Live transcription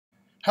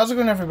How's it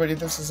going, everybody?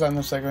 This is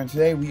Psycho, and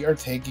today we are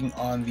taking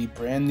on the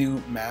brand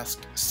new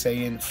Masked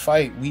Saiyan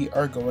fight. We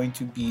are going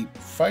to be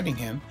fighting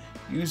him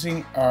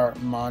using our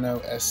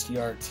mono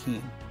STR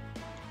team.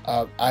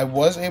 I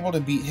was able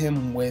to beat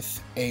him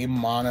with a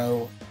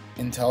mono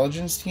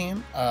intelligence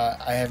team.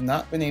 I have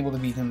not been able to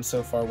beat him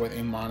so far with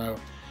a mono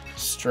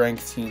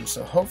strength team,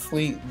 so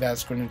hopefully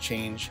that's going to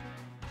change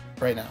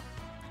right now.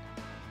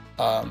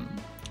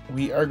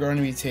 We are going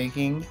to be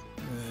taking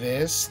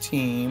this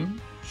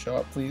team. Show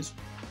up, please.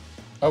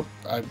 Oh,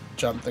 I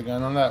jumped the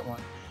gun on that one.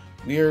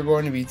 We are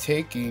going to be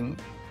taking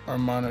our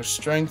mono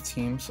strength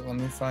team, so let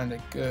me find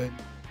a good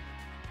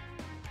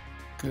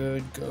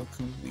Goku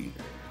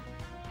leader.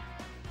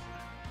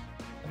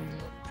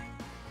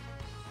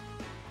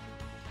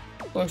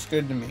 Looks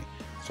good to me.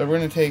 So we're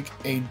going to take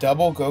a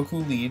double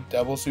Goku lead,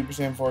 double Super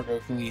Saiyan 4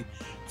 Goku lead,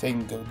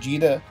 taking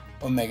Gogeta,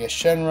 Omega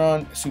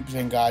Shenron, Super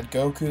Saiyan God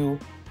Goku,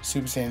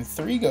 Super Saiyan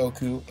 3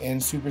 Goku,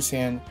 and Super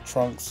Saiyan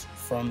Trunks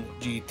from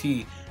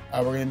GT.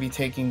 We're going to be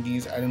taking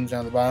these items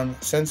down the bottom: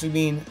 Senzu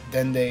Bean,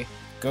 Dende,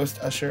 Ghost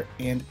Usher,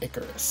 and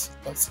Icarus.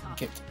 Let's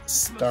get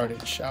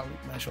started, shall we?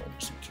 My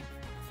shoulders are too.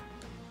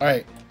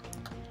 Alright,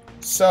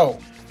 so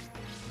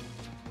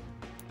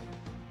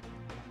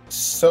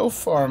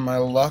far my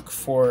luck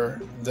for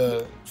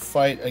the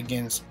fight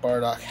against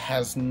Bardock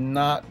has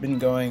not been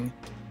going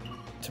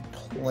to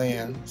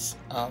plans.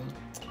 I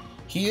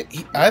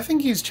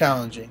think he's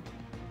challenging.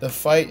 The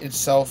fight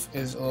itself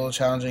is a little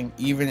challenging,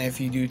 even if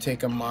you do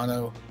take a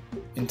mono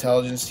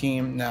intelligence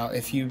team. Now,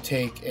 if you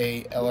take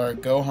a LR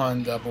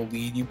Gohan double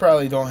lead, you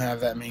probably don't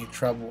have that many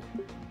trouble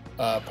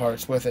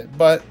parts with it,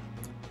 but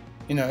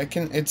you know,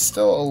 it's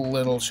still a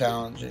little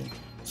challenging,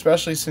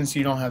 especially since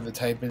you don't have the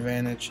type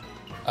advantage.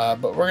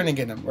 But we're gonna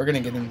get him. We're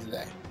gonna get him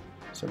today.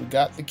 So we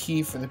got the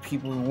key for the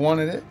people who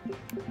wanted it.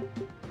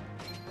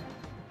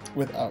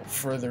 Without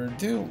further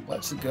ado,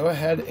 let's go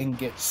ahead and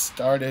get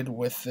started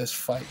with this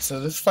fight. So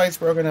this fight's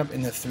broken up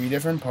into 3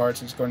 different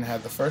parts. It's going to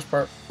have the first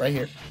part right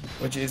here,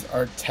 which is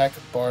our Tech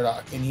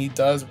Bardock, and he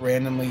does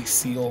randomly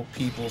seal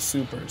people's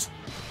supers,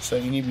 so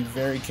you need to be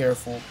very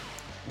careful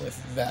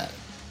with that.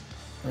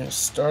 We're going to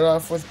start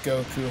off with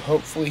Goku.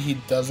 Hopefully he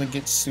doesn't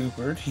get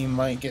supered. He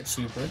might get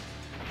supered.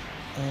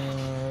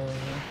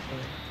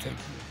 Take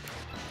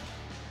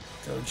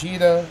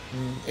Gogeta,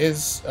 who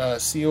is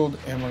sealed,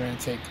 and we're going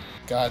to take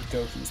God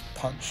Goku's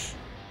punch.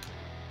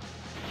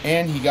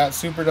 And he got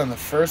supered on the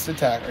first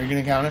attack. Are you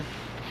going to counter?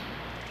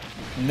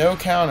 No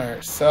counter,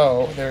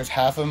 so there's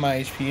half of my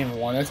HP in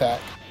one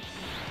attack.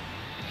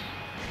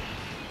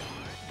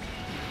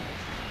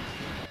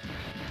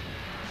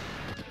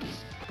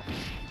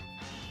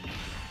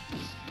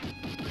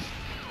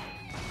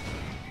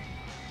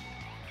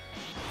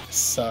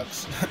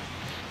 Sucks.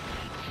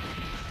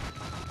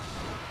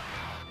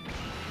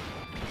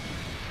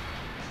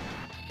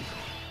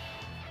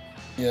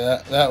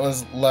 Yeah, that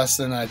was less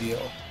than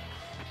ideal.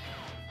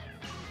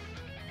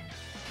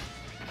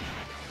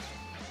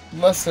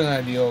 Less than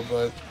ideal,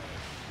 but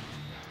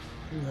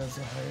who has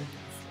a higher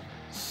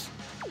defense?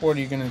 What are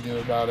you gonna do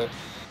about it?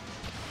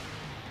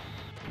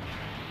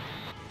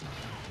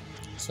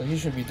 So he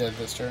should be dead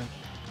this turn.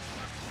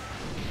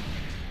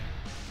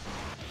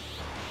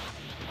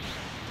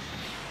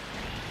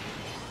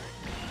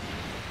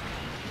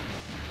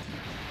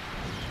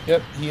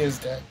 Yep, he is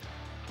dead.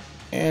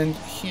 And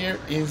here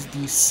is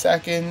the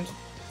second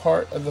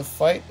part of the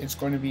fight. It's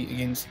going to be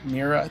against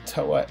Mira,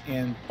 Toa,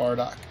 and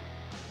Bardock.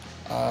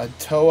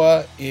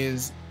 Toa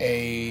is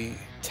a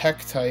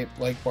tech type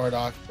like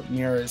Bardock, but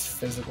Mira is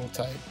physical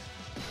type.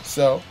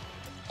 So,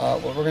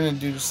 what we're going to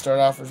do to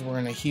start off is we're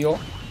going to heal.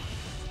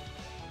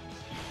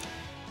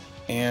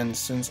 And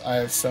since I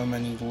have so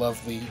many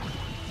lovely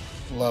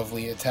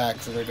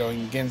attacks that are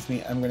going against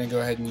me, I'm going to go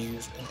ahead and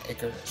use an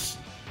Icarus.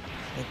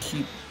 We'll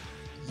keep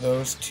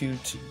those two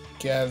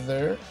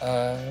together.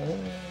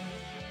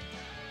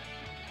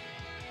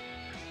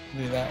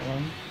 Do that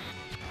one.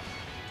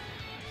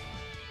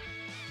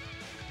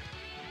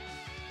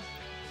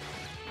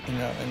 You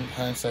know, in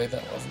hindsight,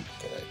 that wasn't a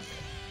good idea.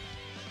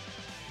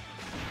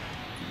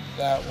 Do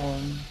that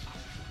one.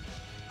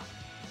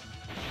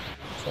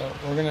 So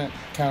we're gonna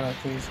counter,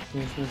 please.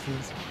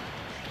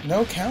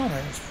 No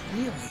counters,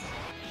 really?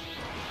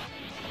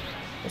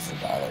 This is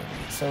bothering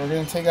me. So we're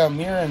gonna take out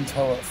Mira and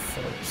Toa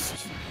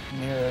first.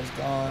 Mira's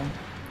gone.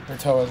 Or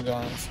Toa's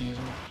gone, excuse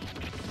me.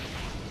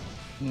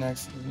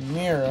 Next is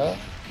Mira.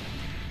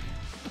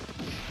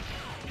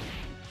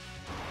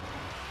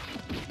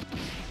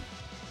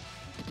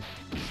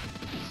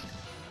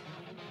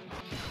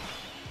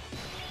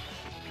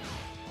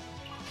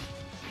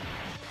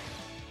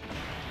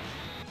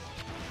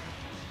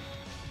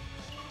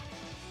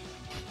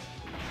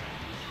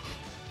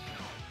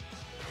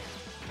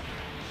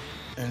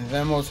 And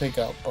then we'll take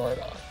out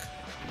Bardock.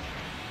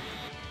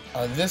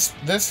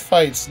 This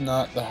fight's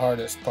not the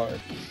hardest part.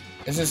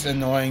 It's just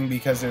annoying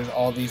because there's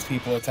all these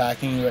people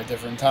attacking you at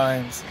different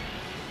times,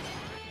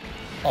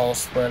 all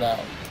spread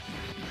out.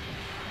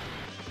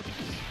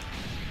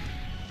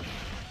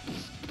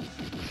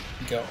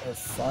 Our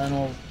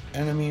final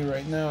enemy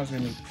right now is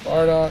going to be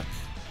Bardock.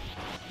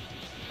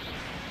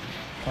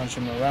 Punch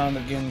him around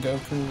again,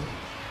 Goku.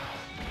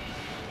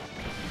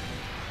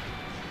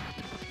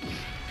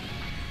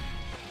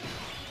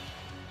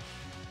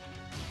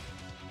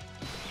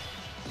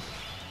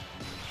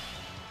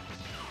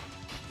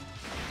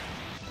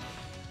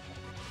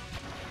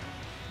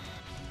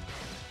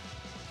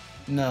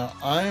 Now,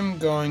 I'm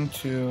going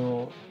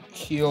to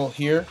heal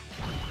here,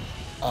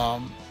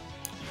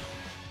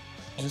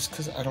 just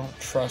because I don't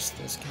trust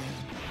this game.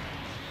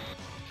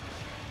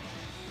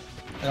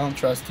 I don't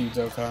trust you,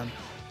 Dokkan.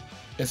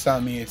 It's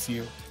not me, it's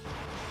you.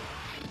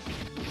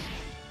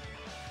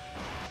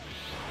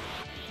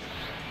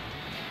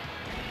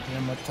 Hit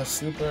him with the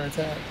super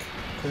attack.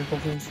 Critical,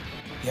 please.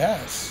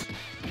 Yes.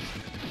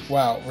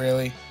 Wow,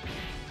 really?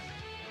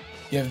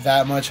 You have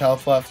that much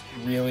health left?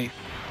 Really?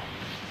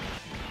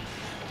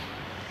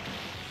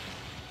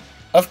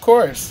 Of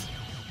course!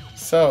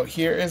 So,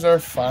 here is our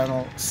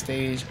final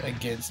stage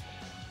against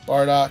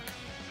Bardock.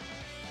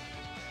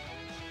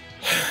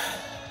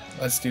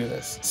 Let's do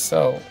this.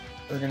 So,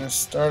 we're going to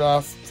start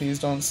off. Please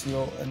don't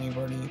seal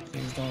anybody.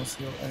 Please don't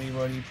seal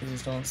anybody.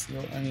 Please don't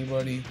seal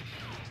anybody.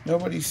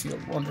 Nobody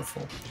sealed.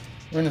 Wonderful.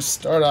 We're going to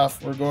start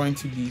off. We're going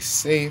to be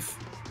safe.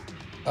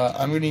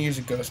 I'm going to use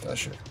a Ghost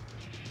Usher.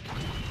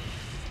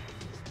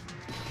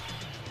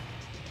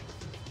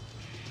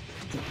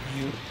 Hit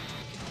you.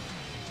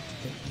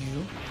 Hit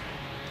you.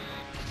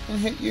 And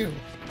hit you.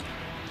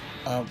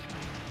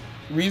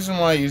 Reason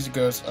why I used a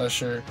Ghost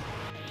Usher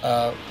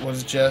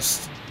was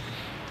just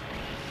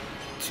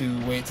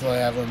to wait till I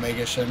have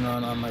Omega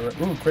Shenron on my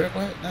ooh,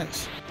 critical hit,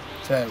 nice.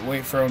 To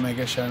wait for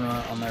Omega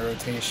Shenron on my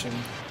rotation.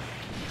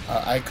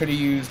 I could have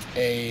used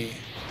a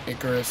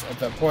Icarus at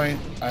that point.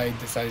 I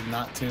decided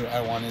not to.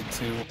 I wanted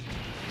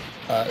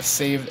to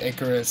save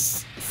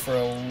Icarus for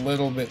a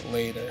little bit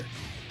later.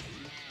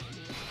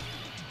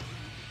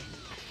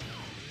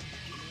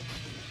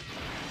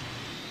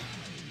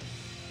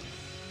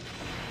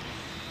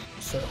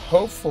 So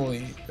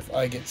hopefully, if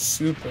I get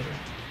super,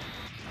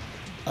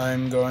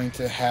 I'm going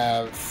to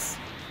have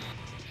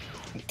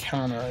a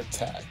counter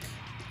attack.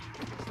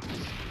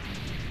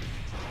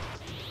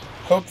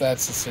 Hope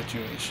that's the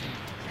situation.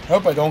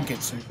 Hope I don't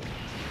get super.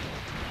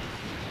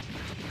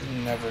 You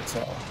can never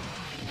tell.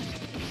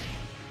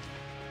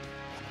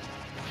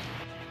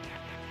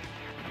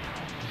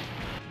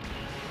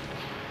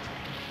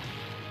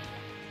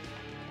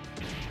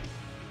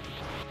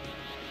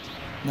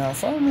 Now,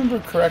 if I remember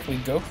correctly,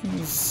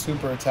 Goku's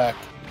super attack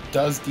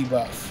does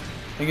debuff.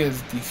 I think it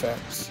is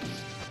defense.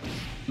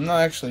 I'm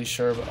not actually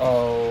sure, but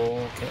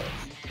oh, okay.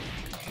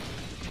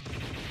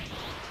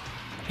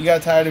 He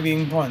got tired of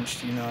being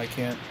punched. You know, I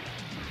can't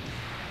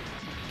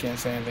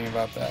say anything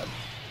about that.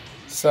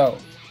 So,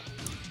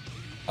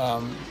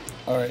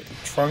 alright,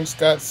 Trunks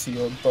got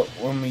sealed, but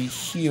when we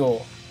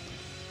heal,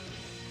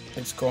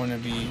 it's going to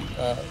be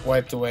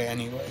wiped away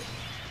anyway.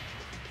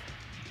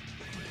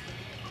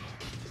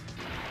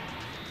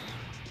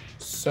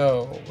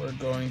 So, we're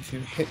going to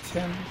hit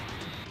him,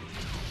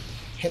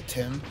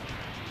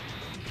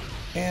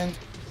 and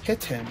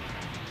hit him.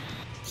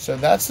 So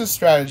that's the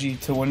strategy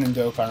to win in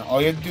Dokkan. All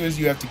you have to do is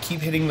you have to keep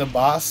hitting the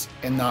boss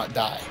and not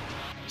die.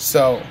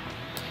 So,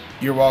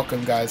 you're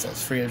welcome, guys.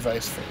 That's free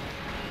advice for you.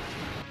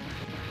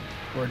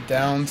 We're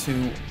down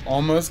to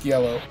almost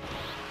yellow.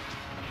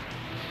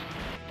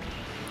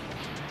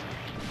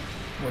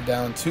 We're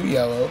down to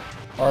yellow.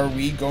 Are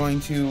we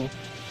going to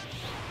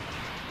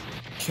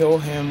kill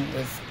him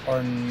with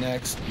our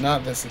next...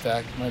 Not this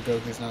attack. My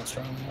Goku's not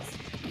strong enough.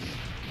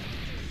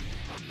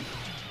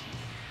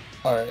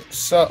 Alright,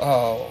 so...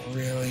 Oh,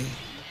 really?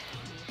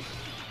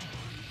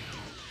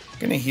 I'm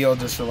gonna heal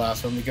just for the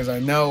last one because I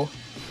know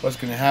what's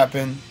gonna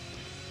happen.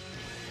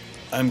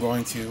 I'm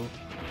going to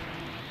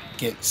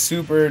get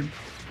supered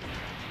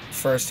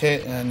first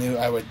hit, and I knew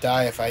I would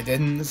die if I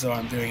didn't, so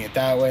I'm doing it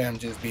that way. I'm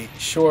just being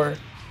sure.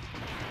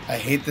 I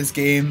hate this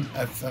game.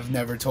 I've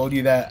never told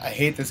you that. I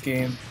hate this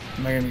game.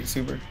 Am I gonna get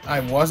supered?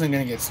 I wasn't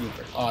gonna get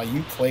supered. Aw,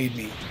 you played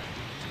me.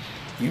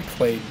 You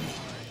played me.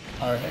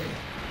 Alright.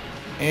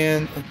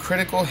 And a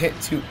critical hit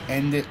to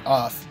end it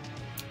off.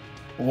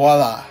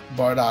 Voila,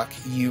 Bardock,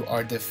 you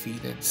are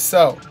defeated.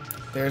 So,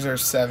 there's our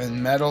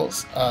 7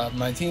 medals.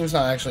 My team's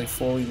not actually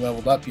fully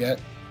leveled up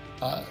yet.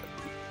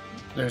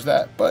 There's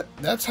that. But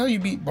that's how you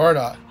beat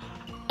Bardock.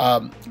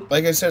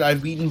 Like I said,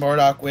 I've beaten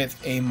Bardock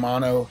with a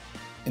mono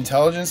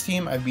intelligence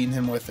team. I've beaten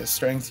him with a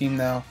strength team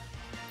now.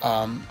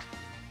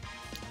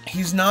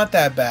 He's not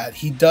that bad.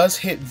 He does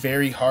hit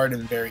very hard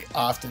and very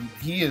often,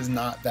 but he is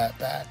not that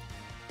bad.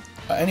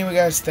 Anyway,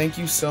 guys, thank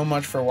you so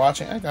much for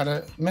watching. I got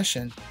a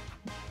mission.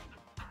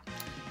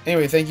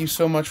 Anyway, thank you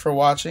so much for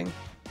watching.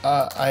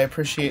 I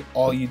appreciate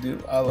all you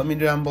do. Let me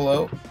know down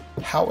below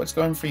how it's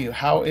going for you.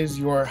 How is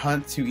your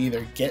hunt to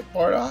either get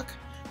Bardock,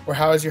 or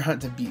how is your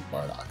hunt to beat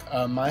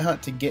Bardock? My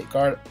hunt to get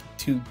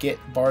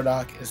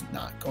Bardock is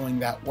not going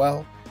that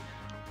well,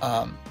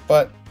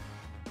 but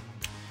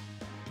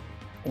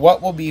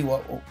what will be,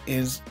 what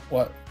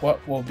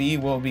will be,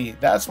 will be.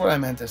 That's what I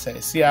meant to say.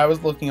 See, I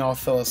was looking all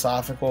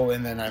philosophical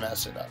and then I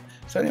messed it up.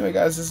 So anyway,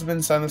 guys, this has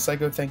been Silent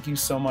Psycho. Thank you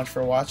so much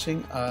for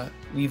watching.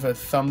 Leave a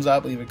thumbs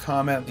up, leave a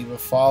comment, leave a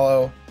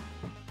follow.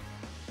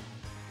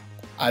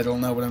 I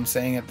don't know what I'm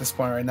saying at this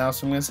point right now,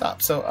 so I'm going to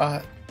stop.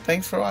 So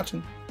thanks for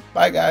watching.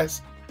 Bye,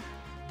 guys.